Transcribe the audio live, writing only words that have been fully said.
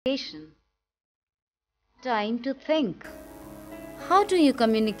Communication. Time to think. How do you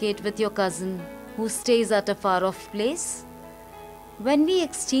communicate with your cousin who stays at a far off place? When we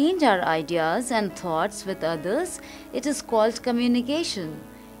exchange our ideas and thoughts with others, it is called communication.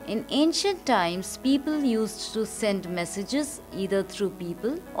 In ancient times, people used to send messages either through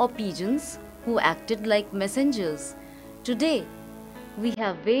people or pigeons who acted like messengers. Today, we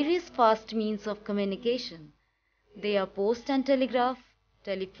have various fast means of communication. They are post and telegraph,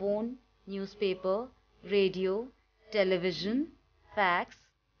 telephone, newspaper, radio, television, fax,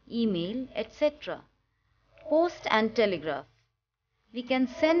 email, etc. Post and telegraph. We can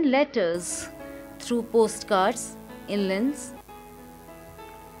send letters through postcards, inlands,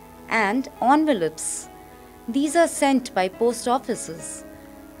 and envelopes. These are sent by post offices.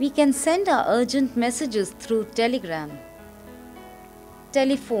 We can send our urgent messages through telegram.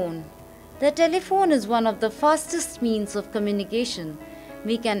 Telephone. The telephone is one of the fastest means of communication.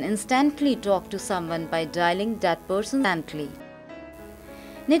 We can instantly talk to someone by dialing that person instantly.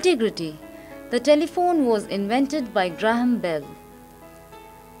 Nitty-gritty. The telephone was invented by Graham Bell.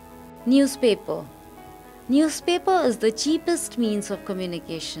 Newspaper. Newspaper is the cheapest means of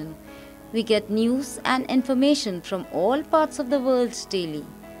communication. We get news and information from all parts of the world daily.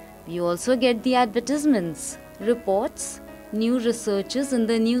 We also get the advertisements, reports, new researches in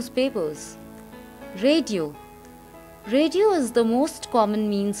the newspapers. Radio. Radio is the most common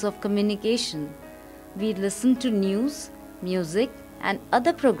means of communication. We listen to news, music, and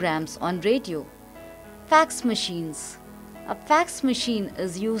other programs on radio. Fax machines. A fax machine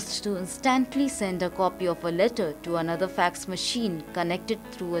is used to instantly send a copy of a letter to another fax machine connected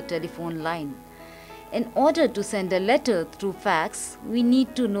through a telephone line. In order to send a letter through fax, we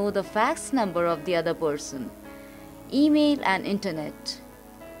need to know the fax number of the other person. Email and Internet.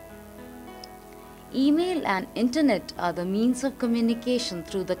 Email and Internet are the means of communication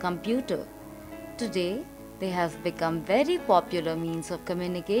through the computer. Today, they have become very popular means of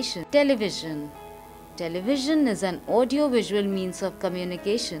communication. Television. Television is an audio-visual means of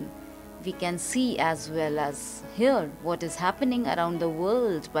communication. We can see as well as hear what is happening around the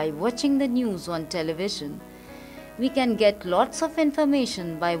world by watching the news on television. We can get lots of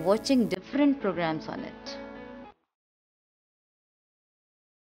information by watching different programs on it.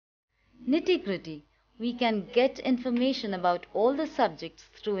 Nitty-gritty. We can get information about all the subjects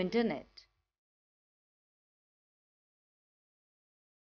through internet.